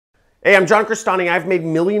Hey, I'm John Crestani. I've made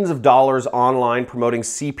millions of dollars online promoting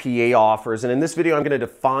CPA offers, and in this video I'm going to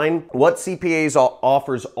define what CPA's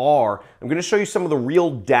offers are. I'm going to show you some of the real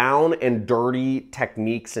down and dirty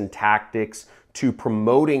techniques and tactics to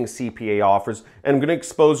promoting CPA offers, and I'm going to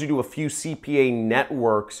expose you to a few CPA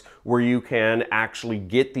networks where you can actually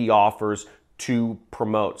get the offers to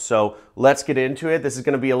promote. So let's get into it. This is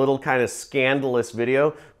going to be a little kind of scandalous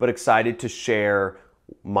video, but excited to share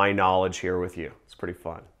my knowledge here with you. It's pretty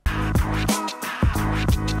fun.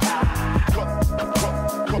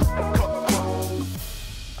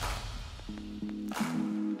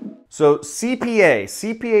 So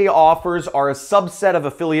CPA offers are a subset of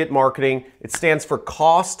affiliate marketing. It stands for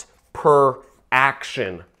cost per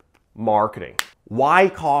action marketing. Why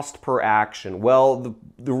cost per action? Well,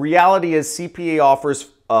 the reality is CPA offers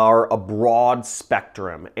are a broad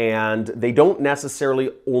spectrum and they don't necessarily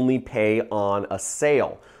only pay on a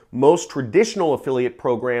sale. Most traditional affiliate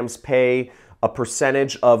programs pay a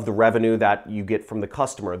percentage of the revenue that you get from the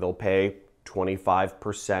customer. They'll pay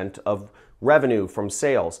 25% of revenue from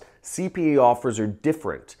sales. CPA offers are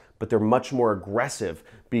different, but they're much more aggressive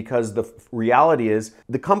because the reality is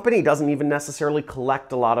the company doesn't even necessarily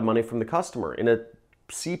collect a lot of money from the customer. In a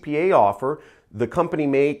CPA offer, the company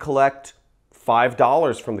may collect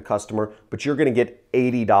 $5 from the customer, but you're going to get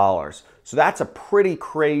 $80. So that's a pretty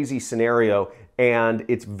crazy scenario, and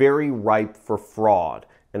it's very ripe for fraud.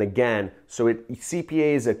 And again,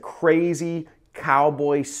 CPA is a crazy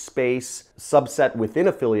cowboy space subset within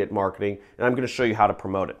affiliate marketing, and I'm going to show you how to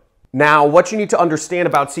promote it. Now, what you need to understand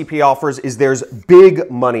about CPA offers is there's big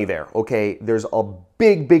money there, okay? There's a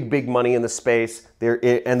big money in the space there,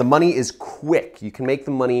 and the money is quick. You can make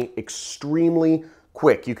the money extremely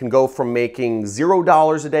quick. You can go from making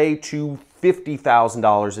 $0 a day to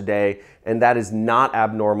 $50,000 a day, and that is not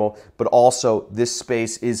abnormal, but also this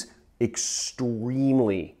space is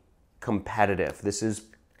extremely competitive. This is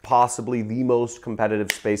possibly the most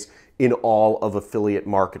competitive space in all of affiliate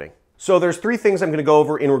marketing. So there's three things I'm going to go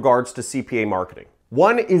over in regards to CPA marketing.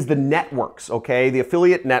 One is the networks, okay? The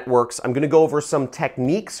affiliate networks. I'm going to go over some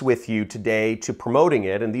techniques with you today to promoting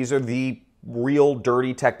it, and these are the real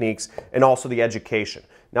dirty techniques and also the education.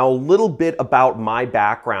 Now, a little bit about my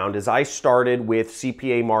background is I started with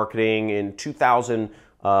CPA marketing in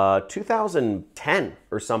 2010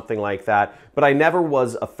 or something like that, but I never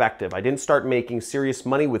was effective. I didn't start making serious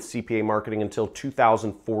money with CPA marketing until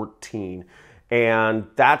 2014. And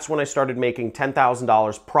that's when I started making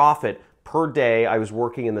 $10,000 profit per day. I was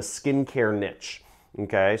working in the skincare niche.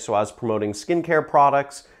 Okay, so I was promoting skincare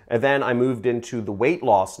products, and then I moved into the weight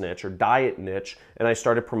loss niche or diet niche, and I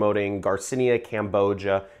started promoting Garcinia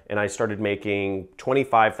Cambogia, and I started making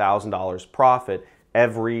 $25,000 profit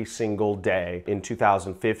every single day in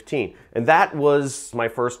 2015. And that was my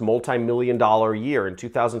first multi-million-dollar year. In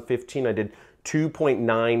 2015, I did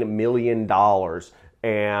 $2.9 million.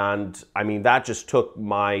 And I mean, that just took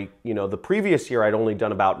my, the previous year I'd only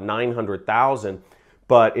done about 900,000,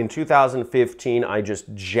 but in 2015 I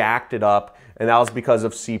just jacked it up, and that was because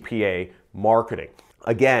of CPA marketing.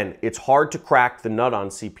 Again, it's hard to crack the nut on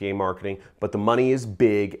CPA marketing, but the money is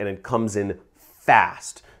big and it comes in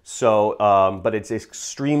fast. So, but it's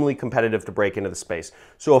extremely competitive to break into the space.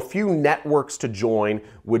 So a few networks to join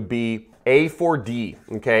would be A4D,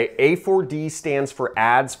 okay? A4D stands for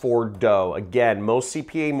ads for dough. Again, most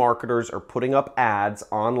CPA marketers are putting up ads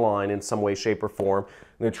online in some way, shape, or form,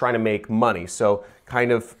 and they're trying to make money. So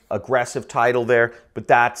kind of aggressive title there, but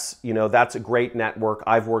that's a great network.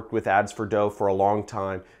 I've worked with ads for dough for a long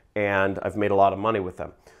time, and I've made a lot of money with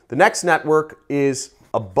them. The next network is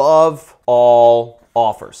Above All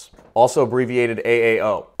Offers, also abbreviated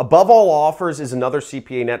AAO. Above All Offers is another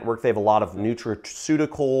CPA network. They have a lot of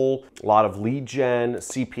nutraceutical, a lot of lead gen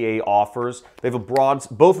CPA offers. They have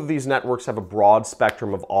both of these networks have a broad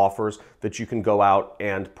spectrum of offers that you can go out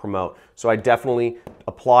and promote. So I definitely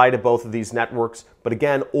apply to both of these networks, but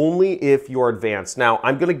again, only if you're advanced. Now,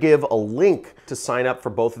 I'm going to give a link to sign up for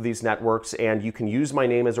both of these networks, and you can use my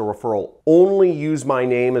name as a referral. Only use my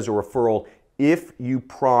name as a referral if you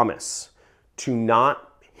promise to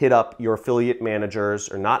not hit up your affiliate managers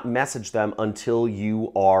or not message them until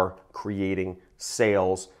you are creating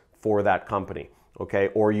sales for that company, okay?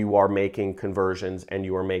 Or you are making conversions and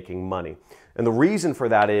you are making money. And the reason for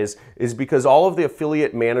that is because all of the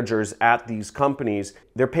affiliate managers at these companies,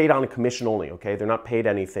 they're paid on a commission only, okay? They're not paid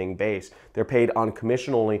anything base. They're paid on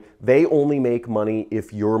commission only. They only make money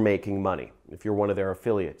if you're making money, if you're one of their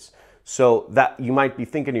affiliates. So that you might be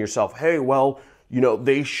thinking to yourself, hey, well,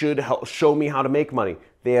 they should show me how to make money.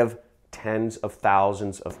 They have tens of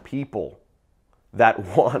thousands of people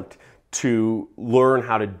that want to learn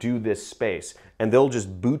how to do this space. and they'll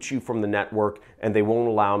just boot you from the network, and they won't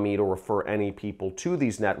allow me to refer any people to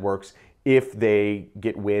these networks if they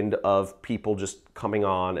get wind of people just coming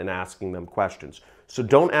on and asking them questions. So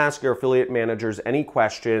don't ask your affiliate managers any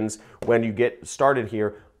questions when you get started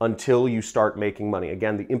here until you start making money.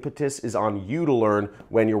 Again, the impetus is on you to learn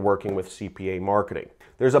when you're working with CPA marketing.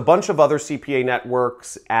 There's a bunch of other CPA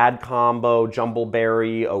networks, AdCombo,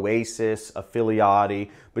 Jumbleberry, Oasis,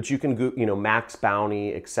 Affiliati, but you can go, Max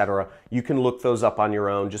Bounty, etc. You can look those up on your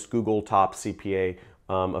own. Just Google top CPA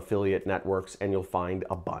affiliate networks and you'll find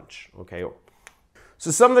a bunch, okay?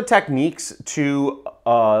 So some of the techniques to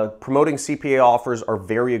promoting CPA offers are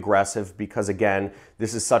very aggressive because, again,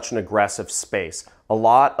 this is such an aggressive space. A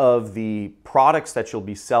lot of the products that you'll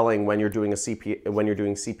be selling when you're doing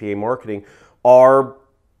CPA marketing are,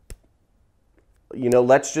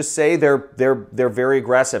 let's just say they're very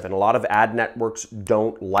aggressive, and a lot of ad networks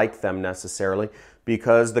don't like them necessarily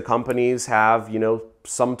because the companies have,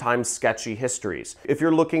 sometimes sketchy histories. If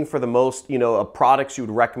you're looking for the most, products you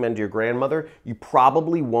would recommend to your grandmother, you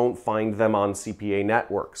probably won't find them on CPA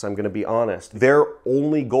networks, I'm gonna be honest. Their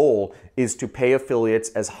only goal is to pay affiliates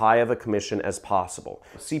as high of a commission as possible.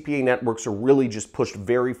 CPA networks are really just pushed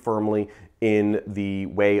very firmly in the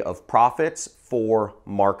way of profits for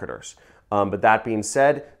marketers. But that being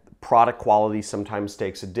said, product quality sometimes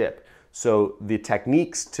takes a dip. So the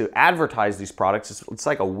techniques to advertise these products, it's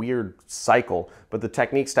like a weird cycle, but the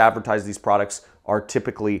techniques to advertise these products are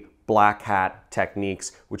typically black hat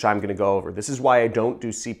techniques, which I'm gonna go over. This is why I don't do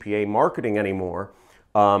CPA marketing anymore,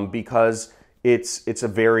 because it's a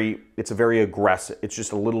very aggressive, it's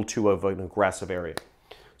just a little too of an aggressive area.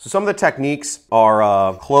 So some of the techniques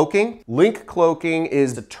are cloaking. Link cloaking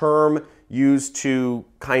is the term used to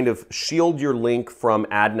kind of shield your link from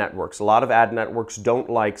ad networks. A lot of ad networks don't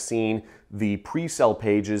like seeing the pre-sale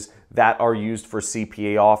pages that are used for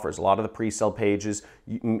CPA offers. A lot of the pre-sale pages,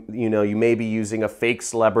 you may be using a fake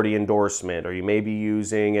celebrity endorsement, or you may be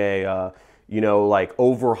using a, like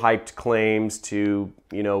overhyped claims to,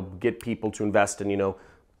 get people to invest in,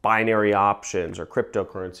 binary options or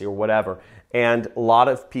cryptocurrency or whatever. And a lot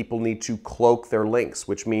of people need to cloak their links,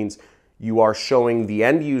 which means you are showing the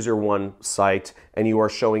end user one site and you are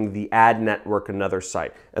showing the ad network another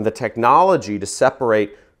site. And the technology to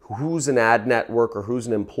separate who's an ad network or who's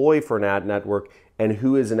an employee for an ad network and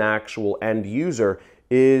who is an actual end user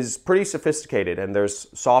is pretty sophisticated. And there's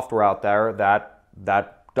software out there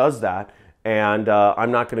that does that. And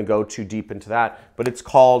I'm not going to go too deep into that, but it's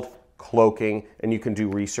called cloaking, and you can do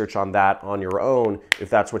research on that on your own if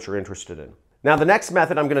that's what you're interested in. Now, the next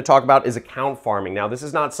method I'm going to talk about is account farming. Now, this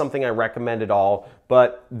is not something I recommend at all,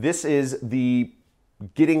 but this is the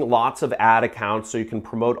getting lots of ad accounts so you can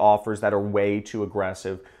promote offers that are way too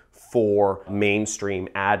aggressive for mainstream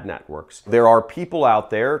ad networks. There are people out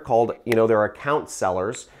there called, they're account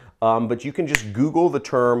sellers, but you can just Google the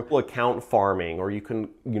term account farming, or you can,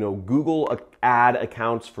 Google ad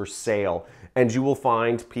accounts for sale, and you will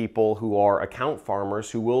find people who are account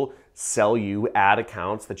farmers who will sell you ad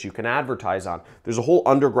accounts that you can advertise on. There's a whole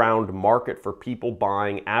underground market for people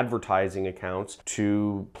buying advertising accounts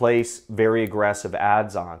to place very aggressive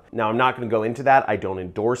ads on. Now, I'm not going to go into that. I don't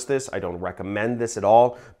endorse this. I don't recommend this at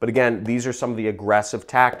all. But again, these are some of the aggressive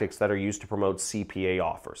tactics that are used to promote CPA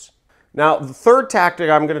offers. Now, the third tactic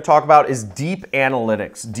I'm going to talk about is deep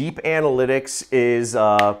analytics. Deep analytics is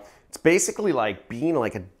it's basically like being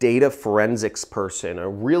like a data forensics person, or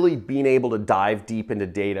really being able to dive deep into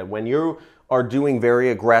data. When you are doing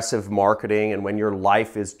very aggressive marketing and when your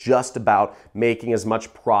life is just about making as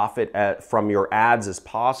much profit from your ads as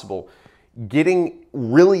possible, getting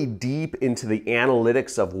really deep into the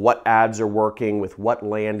analytics of what ads are working with what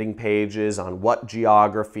landing pages on what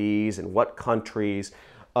geographies and what countries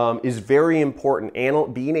is very important.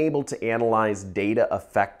 Being able to analyze data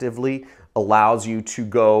effectively allows you to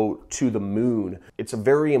go to the moon. It's a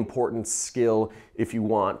very important skill if you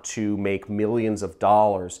want to make millions of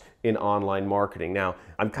dollars in online marketing. Now,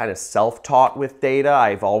 I'm kind of self-taught with data.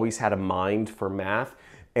 I've always had a mind for math.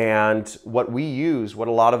 And what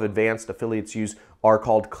a lot of advanced affiliates use are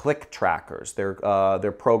called click trackers.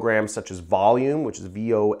 They're programs such as Volume, which is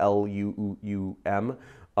VOLUUM,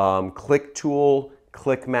 Click Tool,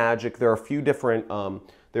 Click Magic. There are a few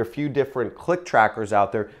different click trackers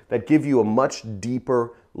out there that give you a much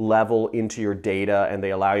deeper level into your data, and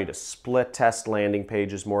they allow you to split test landing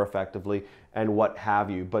pages more effectively and what have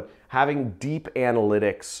you. But having deep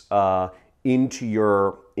analytics into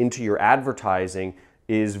your advertising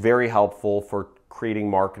is very helpful for creating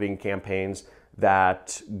marketing campaigns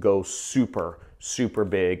that go super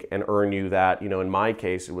big and earn you that, in my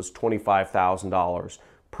case, it was $25,000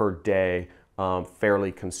 per day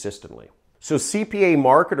fairly consistently. So CPA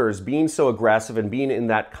marketers being so aggressive and being in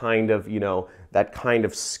that kind of, that kind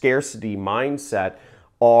of scarcity mindset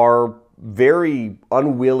are very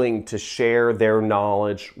unwilling to share their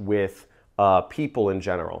knowledge with people in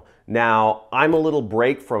general. Now, I'm a little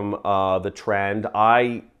break from the trend.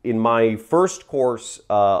 In my first course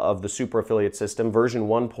of the Super Affiliate System, version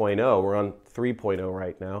 1.0, we're on 3.0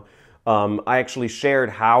 right now, I actually shared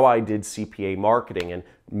how I did CPA marketing, and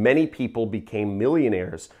many people became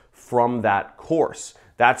millionaires from that course.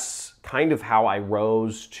 That's kind of how I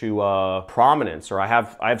rose to prominence, or I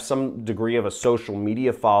have some degree of a social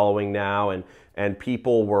media following now, and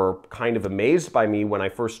people were kind of amazed by me when I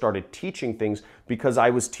first started teaching things because I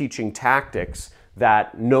was teaching tactics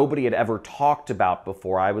that nobody had ever talked about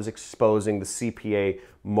before. I was exposing the CPA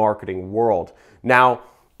marketing world. Now,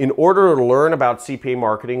 in order to learn about CPA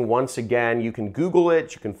marketing, once again, you can Google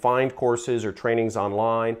it, you can find courses or trainings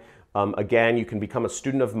online. Again, you can become a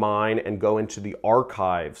student of mine and go into the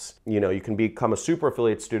archives. You can become a super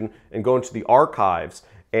affiliate student and go into the archives.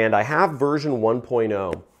 And I have version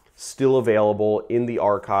 1.0 still available in the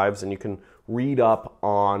archives, and you can read up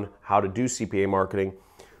on how to do CPA marketing.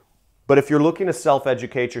 But if you're looking to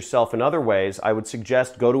self-educate yourself in other ways, I would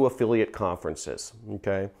suggest go to affiliate conferences,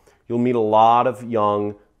 okay? You'll meet a lot of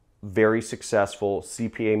young, very successful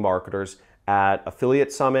CPA marketers at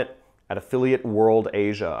Affiliate Summit, at Affiliate World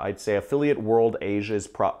Asia. I'd say Affiliate World Asia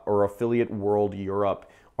or Affiliate World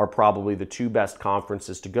Europe are probably the two best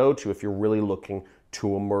conferences to go to if you're really looking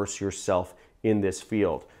to immerse yourself in this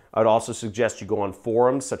field. I would also suggest you go on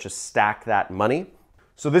forums such as Stack That Money.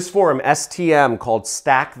 So this forum, STM, called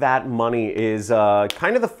Stack That Money, is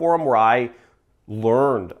kind of the forum where I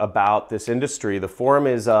learned about this industry. The forum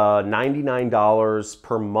is $99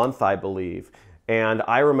 per month, I believe. And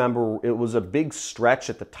I remember it was a big stretch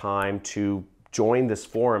at the time to join this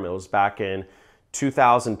forum. It was back in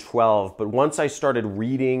 2012. But once I started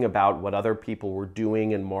reading about what other people were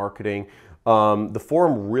doing in marketing, the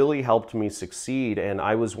forum really helped me succeed. And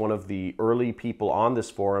I was one of the early people on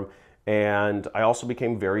this forum. And I also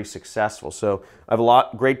became very successful. So I have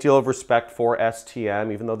a great deal of respect for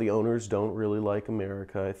STM, even though the owners don't really like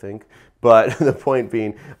America, I think. But the point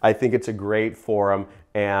being, I think it's a great forum,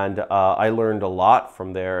 and I learned a lot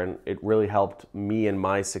from there, and it really helped me in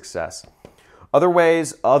my success.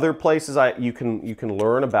 Other places you can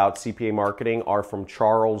learn about CPA marketing are from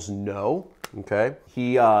Charles No. Okay,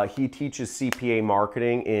 he teaches CPA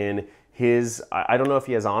marketing in his, I don't know if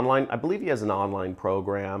he has online, I believe he has an online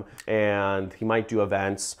program, and he might do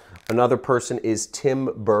events. Another person is Tim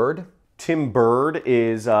Bird. Tim Bird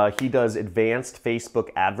is, he does advanced Facebook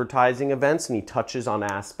advertising events, and he touches on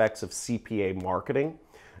aspects of CPA marketing.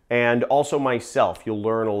 And also myself, you'll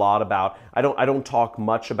learn a lot about, I don't talk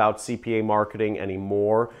much about CPA marketing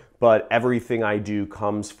anymore, but everything I do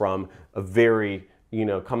comes from probably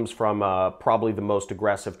the most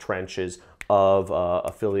aggressive trenches of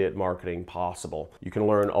affiliate marketing possible. You can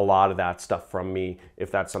learn a lot of that stuff from me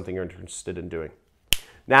if that's something you're interested in doing.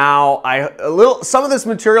 Now, some of this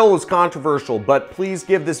material was controversial, but please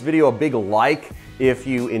give this video a big like if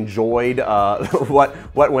you enjoyed what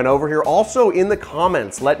went over here. Also, in the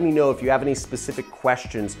comments, let me know if you have any specific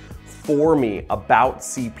questions for me about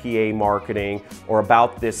CPA marketing or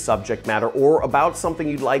about this subject matter or about something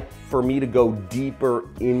you'd like for me to go deeper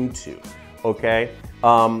into, okay?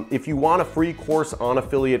 If you want a free course on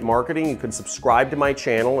affiliate marketing, you can subscribe to my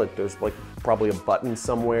channel. There's probably a button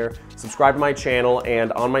somewhere. Subscribe to my channel,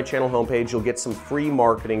 and on my channel homepage, you'll get some free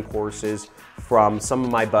marketing courses from some of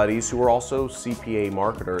my buddies who are also CPA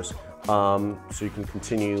marketers, so you can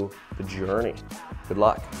continue the journey. Good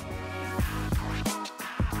luck.